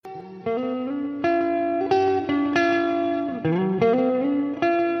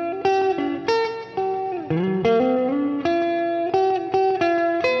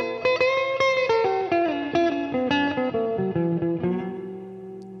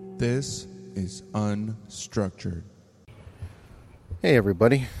This is Unstructured. Hey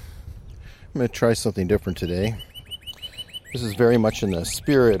everybody, I'm going to try something different today. This is very much in the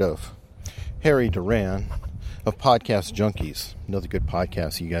spirit of Harry Duran of Podcast Junkies, another good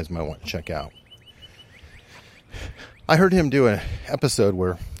podcast you guys might want to check out. I heard him do an episode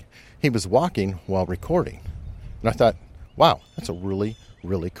where he was walking while recording, and I thought, wow, that's a really,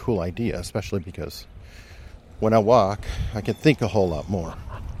 really cool idea, especially because when I walk, I can think a whole lot more.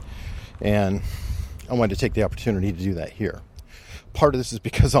 And I wanted to take the opportunity to do that here. Part of this is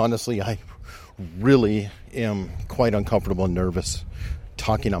because, honestly, I really am quite uncomfortable and nervous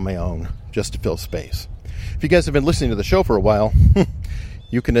talking on my own just to fill space. If you guys have been listening to the show for a while,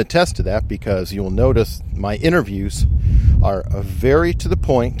 you can attest to that because you'll notice my interviews are very to the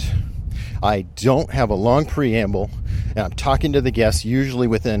point. I don't have a long preamble, and I'm talking to the guests usually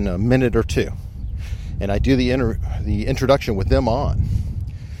within a minute or two. And I do the introduction with them on.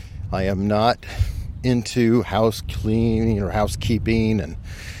 I am not into house cleaning or housekeeping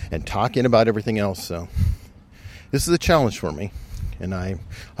and talking about everything else. So this is a challenge for me, and I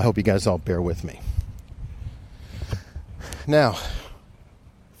hope you guys all bear with me. Now,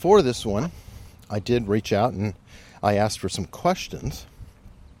 for this one, I did reach out and I asked for some questions,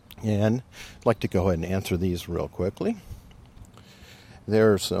 and I'd like to go ahead and answer these real quickly.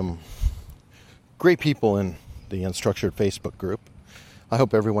 There are some great people in the Unstructured Facebook group. I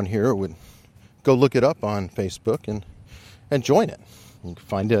hope everyone here would go look it up on Facebook and join it. You can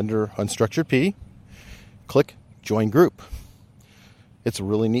find it under Unstructured P. Click Join Group. It's a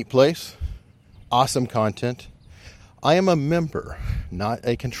really neat place. Awesome content. I am a member, not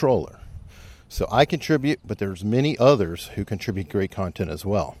a controller. So I contribute, but there's many others who contribute great content as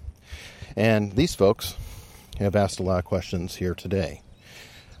well. And these folks have asked a lot of questions here today.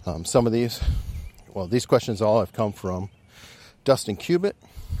 Some of these questions all have come from Dustin Cubitt,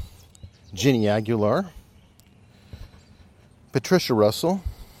 Ginny Aguilar, Patricia Russell,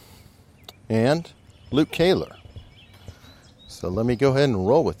 and Luke Kaler. So let me go ahead and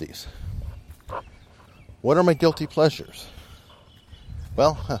roll with these. What are my guilty pleasures?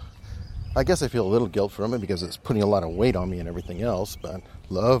 Well, I guess I feel a little guilt from it because it's putting a lot of weight on me and everything else, but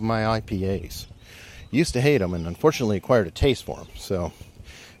love my IPAs. Used to hate them and unfortunately acquired a taste for them. So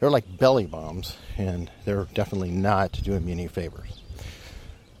they're like belly bombs, and they're definitely not doing me any favors.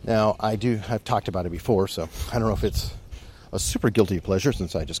 Now, I've talked about it before, so I don't know if it's a super guilty pleasure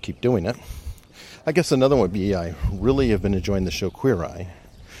since I just keep doing it. I guess another one would be I really have been enjoying the show Queer Eye.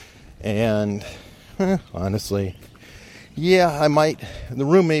 And honestly, yeah, the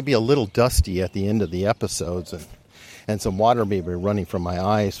room may be a little dusty at the end of the episodes, and some water may be running from my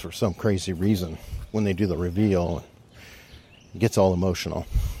eyes for some crazy reason when they do the reveal. It gets all emotional,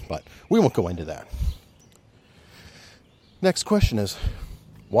 but we won't go into that. Next question is,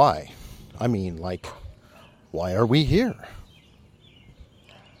 why? I mean, why are we here?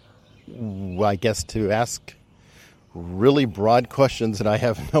 I guess to ask really broad questions that I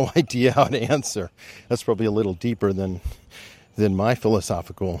have no idea how to answer. That's probably a little deeper than my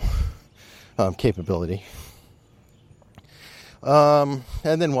philosophical capability. And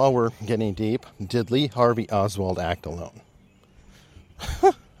then while we're getting deep, did Lee Harvey Oswald act alone?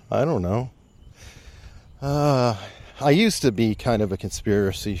 I don't know. I used to be kind of a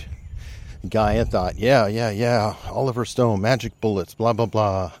conspiracy guy and thought, yeah, Oliver Stone, magic bullets, blah, blah,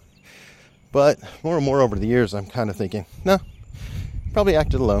 blah. But more and more over the years, I'm kind of thinking, no, probably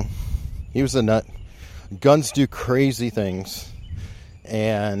acted alone. He was a nut. Guns do crazy things.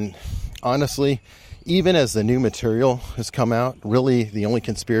 And honestly, even as the new material has come out, really the only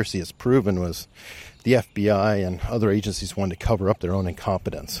conspiracy it's proven was the FBI and other agencies wanted to cover up their own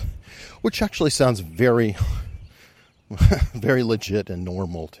incompetence, which actually sounds very, very legit and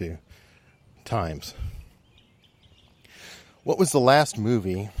normal to times. What was the last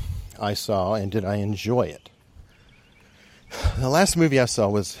movie I saw, and did I enjoy it? The last movie I saw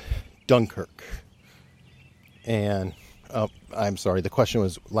was Dunkirk. And, the question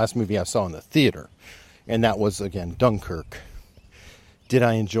was last movie I saw in the theater. And that was, again, Dunkirk. Did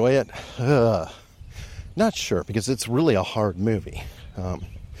I enjoy it? Not sure, because it's really a hard movie.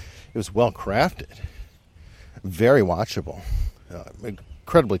 It was well crafted, very watchable,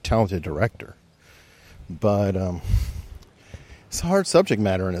 incredibly talented director. But it's a hard subject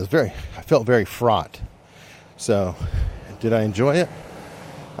matter, and I felt very fraught. So, did I enjoy it?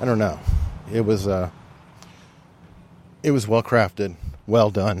 I don't know. It was well crafted, well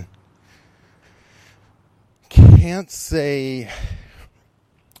done. Can't say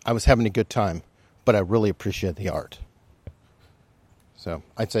I was having a good time, but I really appreciate the art. So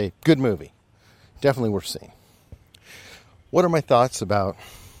I'd say good movie. Definitely worth seeing. What are my thoughts about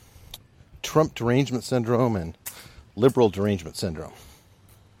Trump derangement syndrome and liberal derangement syndrome.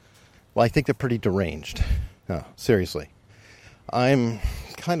 Well, I think they're pretty deranged. No, seriously. I'm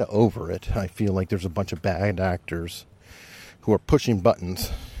kind of over it. I feel like there's a bunch of bad actors who are pushing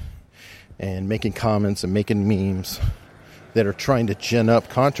buttons and making comments and making memes that are trying to gin up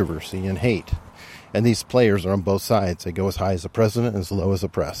controversy and hate. And these players are on both sides. They go as high as the president and as low as the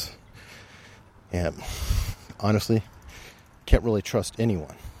press. And honestly, can't really trust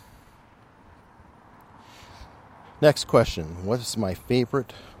anyone. Next question. What is my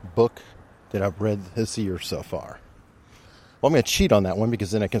favorite book that I've read this year so far? Well, I'm going to cheat on that one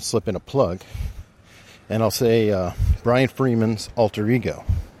because then I can slip in a plug. And I'll say Brian Freeman's Alter Ego.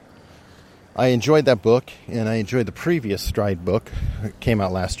 I enjoyed that book, and I enjoyed the previous Stride book. It came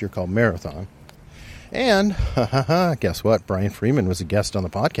out last year called Marathon. And, guess what? Brian Freeman was a guest on the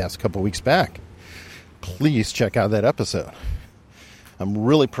podcast a couple weeks back. Please check out that episode. I'm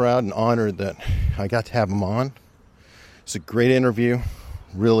really proud and honored that I got to have him on. It's a great interview,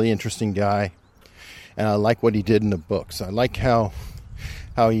 really interesting guy, and I like what he did in the books. I like how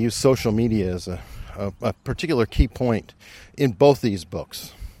he used social media as a particular key point in both these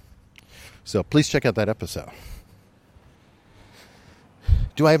books. So please check out that episode.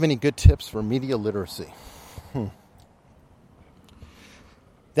 Do I have any good tips for media literacy?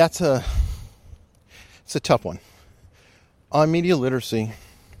 It's a tough one. On media literacy,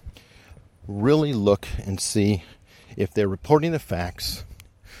 really look and see if they're reporting the facts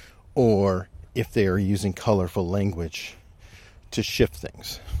or if they are using colorful language to shift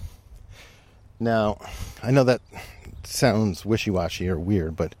things. Now, I know that sounds wishy-washy or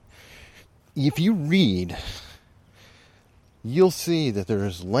weird, but if you read, you'll see that there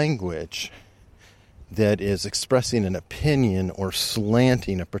is language that is expressing an opinion or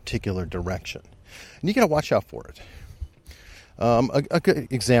slanting a particular direction. And you got to watch out for it. A good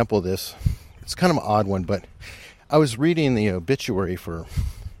example of this, it's kind of an odd one, but I was reading the obituary for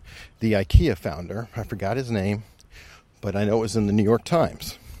the IKEA founder. I forgot his name, but I know it was in the New York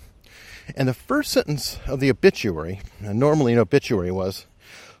Times. And the first sentence of the obituary, normally an obituary was,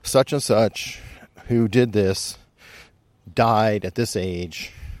 such and such, who did this, died at this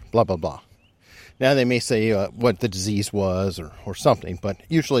age, blah, blah, blah. Now they may say what the disease was or something, but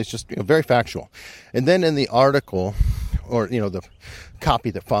usually it's just very factual. And then in the article, or the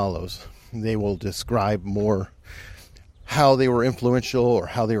copy that follows, they will describe more how they were influential or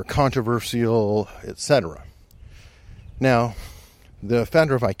how they were controversial, etc. Now, the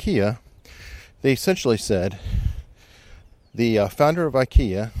founder of IKEA, they essentially said, the founder of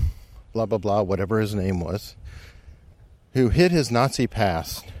IKEA, blah, blah, blah, whatever his name was, who hid his Nazi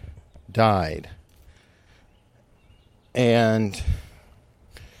past, died. And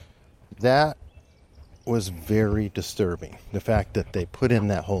that was very disturbing. The fact that they put in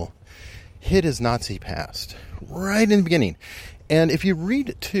that whole hid his Nazi past right in the beginning. And if you read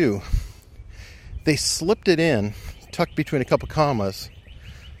it too, they slipped it in, tucked between a couple commas,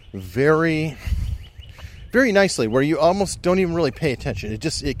 very, very nicely, where you almost don't even really pay attention.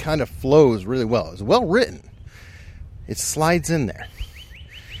 It kind of flows really well. It's well written. It slides in there.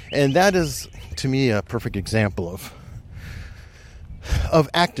 And that is, to me, a perfect example of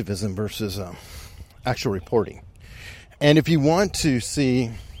activism versus actual reporting. And if you want to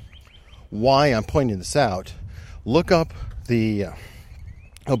see why I'm pointing this out, look up the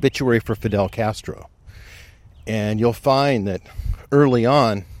obituary for Fidel Castro. And you'll find that early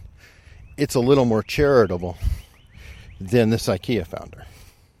on, it's a little more charitable than this IKEA founder.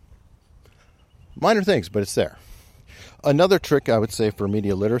 Minor things, but it's there. Another trick I would say for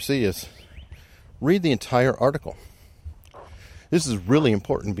media literacy is read the entire article. This is really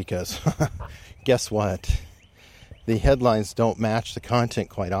important because guess what? The headlines don't match the content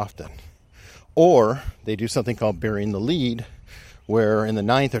quite often. Or they do something called burying the lead, where in the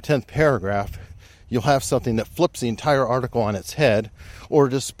 9th or 10th paragraph, you'll have something that flips the entire article on its head, or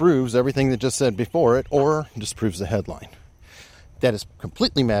disproves everything that just said before it, or disproves the headline. That is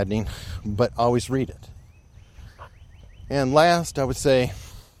completely maddening, but always read it. And last, I would say,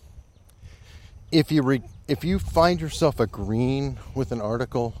 if you find yourself agreeing with an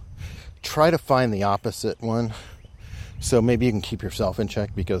article, try to find the opposite one. So maybe you can keep yourself in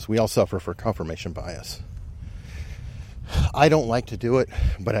check, because we all suffer from confirmation bias. I don't like to do it,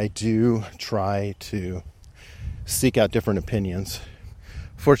 but I do try to seek out different opinions.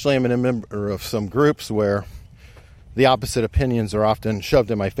 Fortunately, I'm a member of some groups where the opposite opinions are often shoved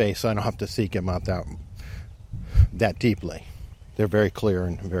in my face, so I don't have to seek them out that deeply. They're very clear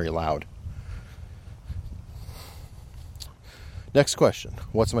and very loud. Next question.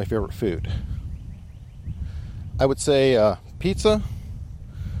 What's my favorite food? I would say pizza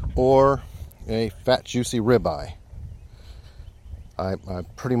or a fat, juicy ribeye. I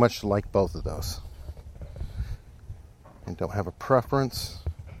pretty much like both of those. And don't have a preference.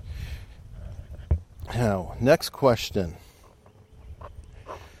 Now, next question.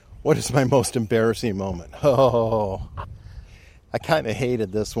 What is my most embarrassing moment? Oh, I kind of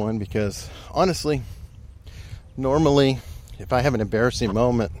hated this one because, honestly, normally, if I have an embarrassing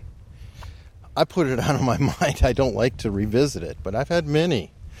moment, I put it out of my mind. I don't like to revisit it, but I've had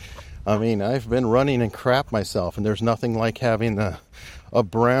many. I mean, I've been running and crap myself, and there's nothing like having a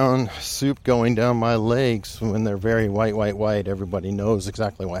brown soup going down my legs when they're very white. Everybody knows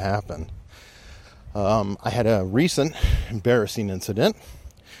exactly what happened. I had a recent embarrassing incident,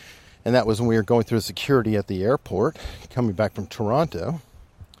 and that was when we were going through security at the airport, coming back from Toronto.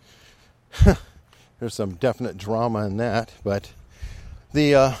 There's some definite drama in that, but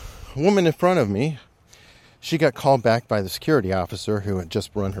the woman in front of me, she got called back by the security officer who had just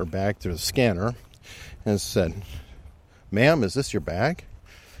run her bag through the scanner and said, "Ma'am, is this your bag?"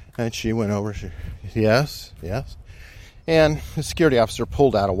 And she went over, yes. And the security officer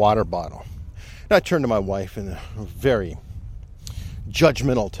pulled out a water bottle. And I turned to my wife in a very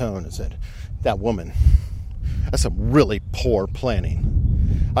judgmental tone and said, "That woman, that's some really poor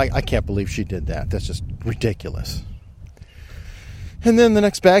planning. I can't believe she did that. That's just ridiculous." And then the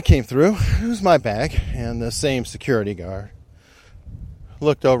next bag came through. It was my bag. And the same security guard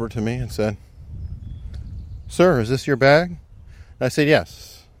looked over to me and said, "Sir, is this your bag?" And I said,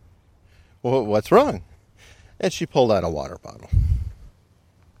 "Yes." "Well, what's wrong?" And she pulled out a water bottle.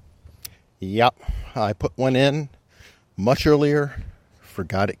 Yep, I put one in much earlier,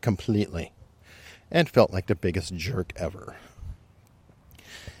 forgot it completely, and felt like the biggest jerk ever.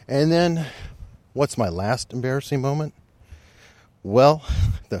 And then, what's my last embarrassing moment? Well,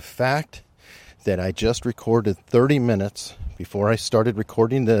 the fact that I just recorded 30 minutes before I started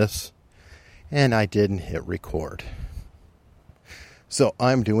recording this, and I didn't hit record. So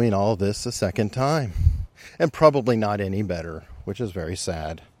I'm doing all this a second time, and probably not any better, which is very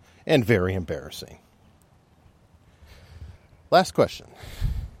sad and very embarrassing. Last question.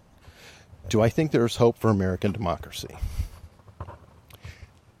 Do I think there's hope for American democracy?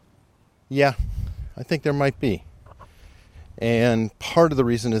 Yeah, I think there might be. And part of the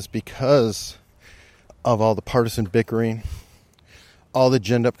reason is because of all the partisan bickering, all the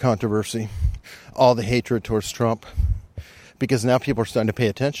ginned-up controversy, all the hatred towards Trump, because now people are starting to pay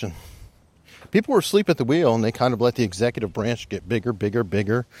attention. People were asleep at the wheel, and they kind of let the executive branch get bigger,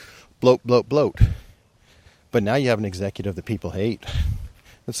 bloat. But now you have an executive that people hate.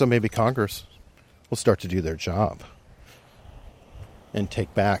 And so maybe Congress will start to do their job and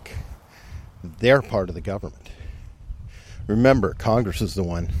take back their part of the government. Remember, Congress is the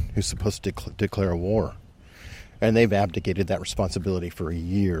one who's supposed to declare war. And they've abdicated that responsibility for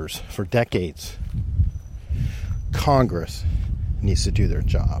years, for decades. Congress needs to do their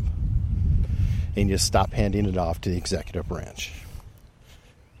job. They need to stop handing it off to the executive branch.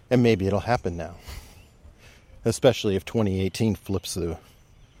 And maybe it'll happen now. Especially if 2018 flips the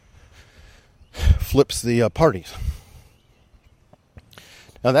parties.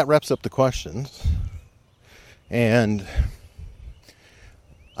 Now that wraps up the questions. And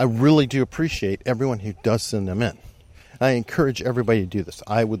I really do appreciate everyone who does send them in. I encourage everybody to do this.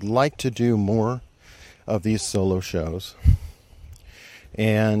 I would like to do more of these solo shows.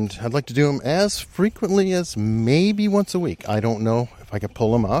 And I'd like to do them as frequently as maybe once a week. I don't know if I can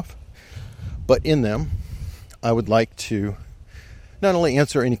pull them off. But in them, I would like to not only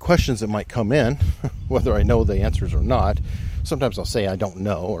answer any questions that might come in, whether I know the answers or not. Sometimes I'll say I don't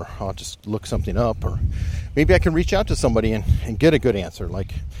know, or I'll just look something up, or maybe I can reach out to somebody and get a good answer.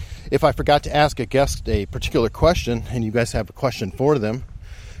 Like if I forgot to ask a guest a particular question and you guys have a question for them,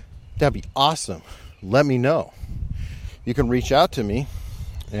 that'd be awesome. Let me know. You can reach out to me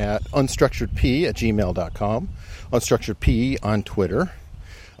at unstructuredp@gmail.com, unstructuredp on Twitter,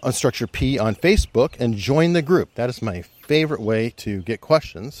 unstructuredp on Facebook, and join the group. That is my favorite way to get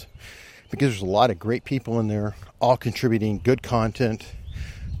questions, because there's a lot of great people in there, all contributing good content,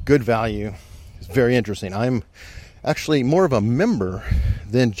 good value. It's very interesting. I'm actually more of a member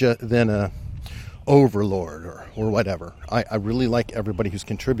than a overlord or whatever. I really like everybody who's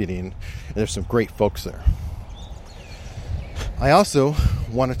contributing, and there's some great folks there. I also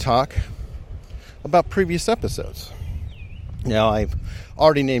want to talk about previous episodes. Now, I've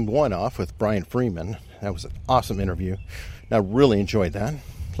already named one off with Brian Freeman. That was an awesome interview. I really enjoyed that.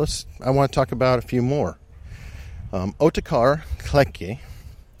 Plus, I want to talk about a few more. Otakar Kleke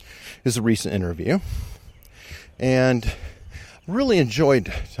is a recent interview, and really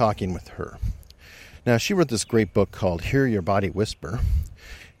enjoyed talking with her. Now, she wrote this great book called Hear Your Body Whisper,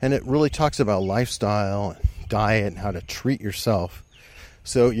 And it really talks about lifestyle, and diet, and how to treat yourself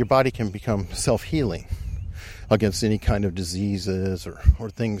so your body can become self-healing against any kind of diseases or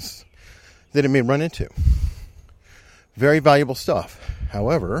things that it may run into. Very valuable stuff.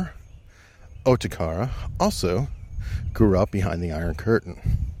 However, Otakara also grew up behind the Iron Curtain.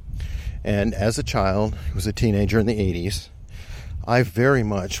 And as a child, he was a teenager in the 80s, I very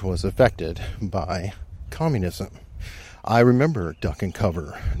much was affected by communism. I remember duck and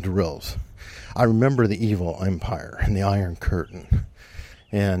cover drills. I remember the evil empire and the Iron Curtain.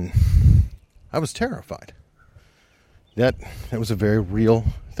 And I was terrified. That was a very real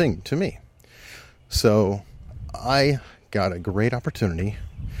thing to me. So I got a great opportunity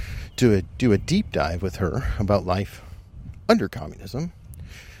to do a deep dive with her about life under communism,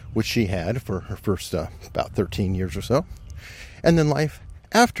 which she had for her first about 13 years or so, and then life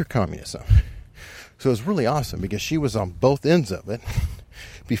after communism. So it was really awesome because she was on both ends of it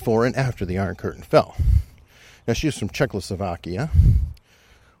before and after the Iron Curtain fell. Now, she was from Czechoslovakia,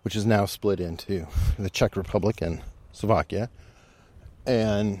 which is now split into the Czech Republic and Slovakia,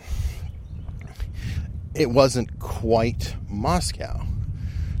 and it wasn't quite Moscow.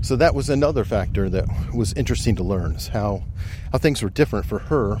 So that was another factor that was interesting to learn, is how things were different for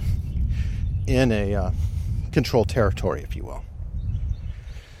her in a controlled territory, if you will.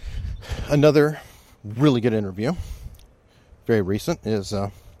 Another really good interview, very recent, is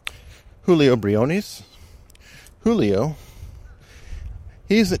Julio Briones. Julio,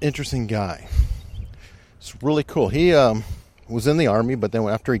 he's an interesting guy. It's really cool. He was in the army, but then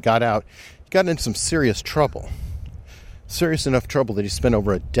after he got out, he got into some serious trouble. Serious enough trouble that he spent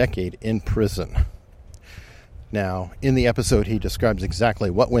over a decade in prison. Now, in the episode, he describes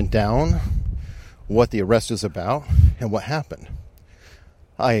exactly what went down, what the arrest is about, and what happened.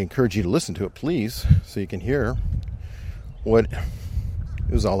 I encourage you to listen to it, please, so you can hear what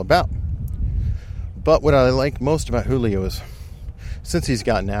it was all about. But what I like most about Julio is, since he's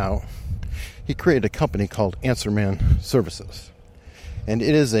gotten out, he created a company called Answerman Services. And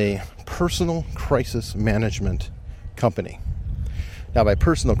it is a personal crisis management company. Now, by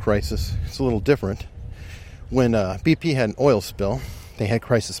personal crisis, it's a little different. When BP had an oil spill, they had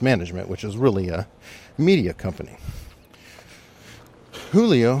crisis management, which is really a media company.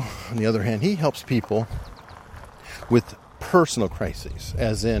 Julio, on the other hand, he helps people with personal crises,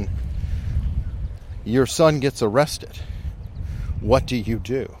 as in, your son gets arrested. What do you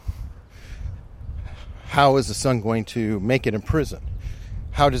do? How is the son going to make it in prison?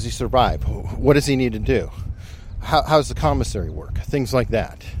 How does he survive? What does he need to do? How does the commissary work? Things like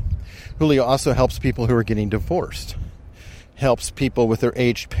that. Julio also helps people who are getting divorced. Helps people with their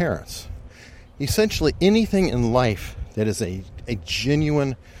aged parents. Essentially anything in life that is a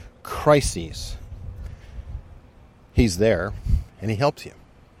genuine crisis, he's there and he helps you.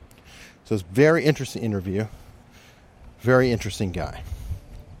 So it's a very interesting interview. Very interesting guy.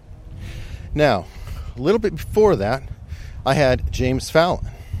 Now, a little bit before that, I had James Fallon.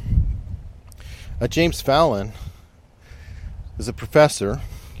 James Fallon is a professor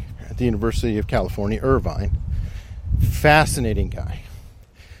at the University of California, Irvine. Fascinating guy.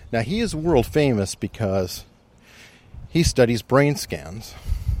 Now, he is world famous because he studies brain scans.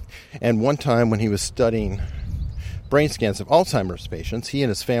 And one time when he was studying brain scans of Alzheimer's patients, he and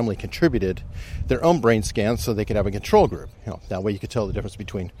his family contributed their own brain scans so they could have a control group. That way you could tell the difference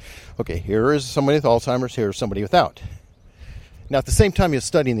between, okay, here is somebody with Alzheimer's, here is somebody without. Now, at the same time he was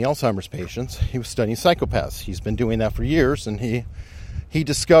studying the Alzheimer's patients, he was studying psychopaths. He's been doing that for years, and he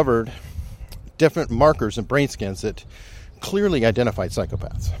discovered different markers in brain scans that clearly identified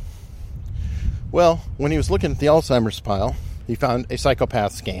psychopaths. Well, when he was looking at the Alzheimer's pile, he found a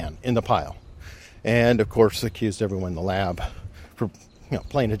psychopath scan in the pile. And, of course, accused everyone in the lab for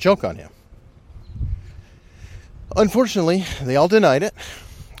playing a joke on him. Unfortunately, they all denied it,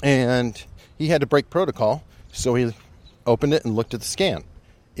 and he had to break protocol, so he opened it and looked at the scan.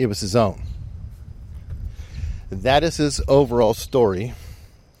 It was his own. That is his overall story,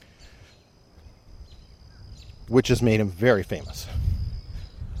 which has made him very famous.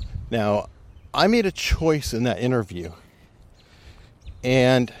 Now, I made a choice in that interview,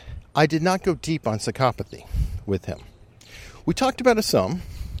 and I did not go deep on psychopathy with him. We talked about it some,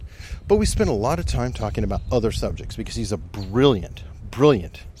 but we spent a lot of time talking about other subjects because he's a brilliant,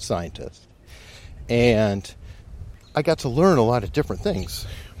 brilliant scientist. And I got to learn a lot of different things.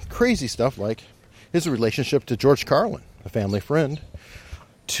 Crazy stuff like his relationship to George Carlin, a family friend,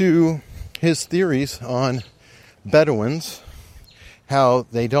 to his theories on Bedouins, how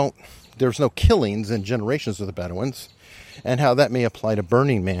there's no killings in generations of the Bedouins, and how that may apply to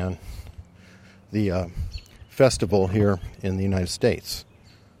Burning Man, the festival here in the United States.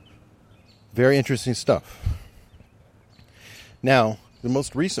 Very interesting stuff. Now, the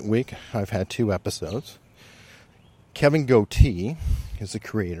most recent week, I've had 2 episodes. Kevin Goatee is the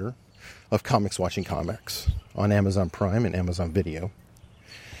creator of Comics Watching Comics on Amazon Prime and Amazon Video.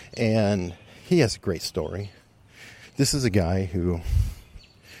 And he has a great story. This is a guy who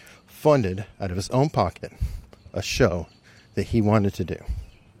funded out of his own pocket a show that he wanted to do.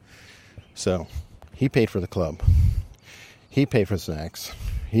 So he paid for the club. He paid for snacks.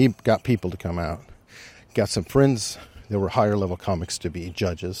 He got people to come out. Got some friends that were higher level comics to be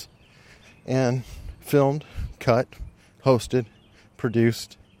judges. And filmed, cut, hosted,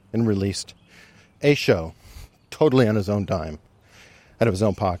 produced, and released a show totally on his own dime, out of his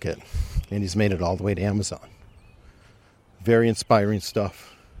own pocket. And he's made it all the way to Amazon. Very inspiring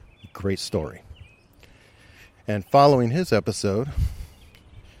stuff. Great story. And following his episode,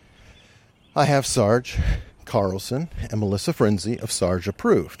 I have Sarge Carlson and Melissa Frenzy of Sarge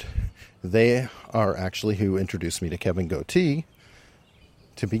Approved. They are actually who introduced me to Kevin Goatee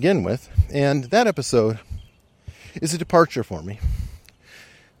to begin with. And that episode is a departure for me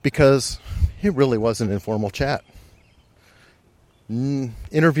because it really was an informal chat.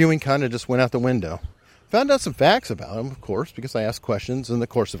 Interviewing kind of just went out the window. Found out some facts about him, of course, because I asked questions in the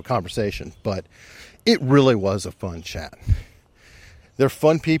course of a conversation. But it really was a fun chat. They're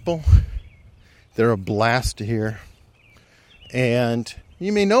fun people. They're a blast to hear. And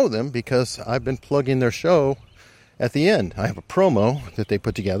you may know them because I've been plugging their show at the end. I have a promo that they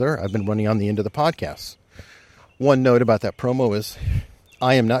put together. I've been running on the end of the podcast. One note about that promo is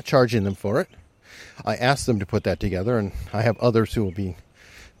I am not charging them for it. I asked them to put that together, and I have others who will be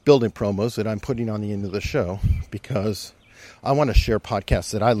building promos that I'm putting on the end of the show because I want to share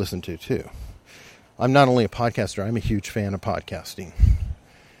podcasts that I listen to too. I'm not only a podcaster, I'm a huge fan of podcasting.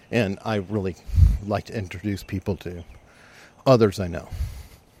 And I really like to introduce people to others I know.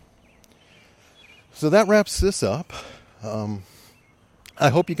 So that wraps this up. I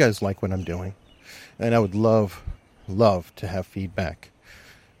hope you guys like what I'm doing. And I would love to have feedback.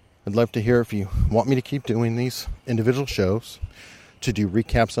 I'd love to hear if you want me to keep doing these individual shows, to do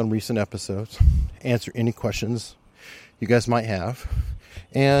recaps on recent episodes, answer any questions you guys might have,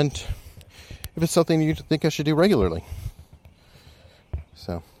 and if it's something you think I should do regularly.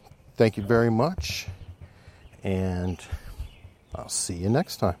 So, thank you very much, and I'll see you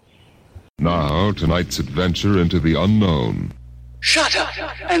next time. Now, tonight's adventure into the unknown. Shut up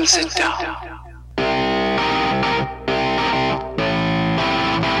and sit down.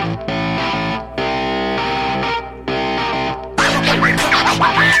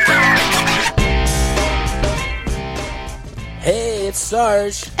 Hey, it's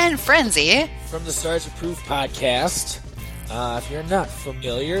Sarge And Frenzy. from the Sarge Approved Podcast. If you're not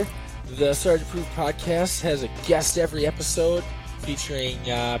familiar, the Sarge Approved Podcast has a guest every episode featuring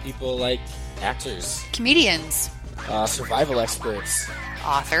people like actors, Comedians. survival experts,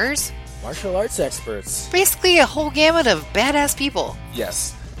 Authors. martial arts experts. Basically a whole gamut of badass people.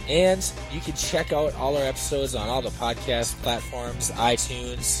 Yes. And you can check out all our episodes on all the podcast platforms,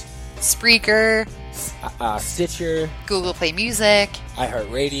 iTunes, Spreaker. Stitcher, Google Play Music.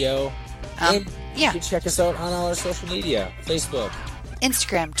 iHeartRadio. And yeah. you can check us out on all our social media, Facebook.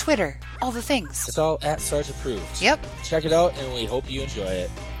 Instagram, Twitter, all the things. It's all at Sarge Approved. Yep. Check it out, and we hope you enjoy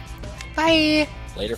it. Bye.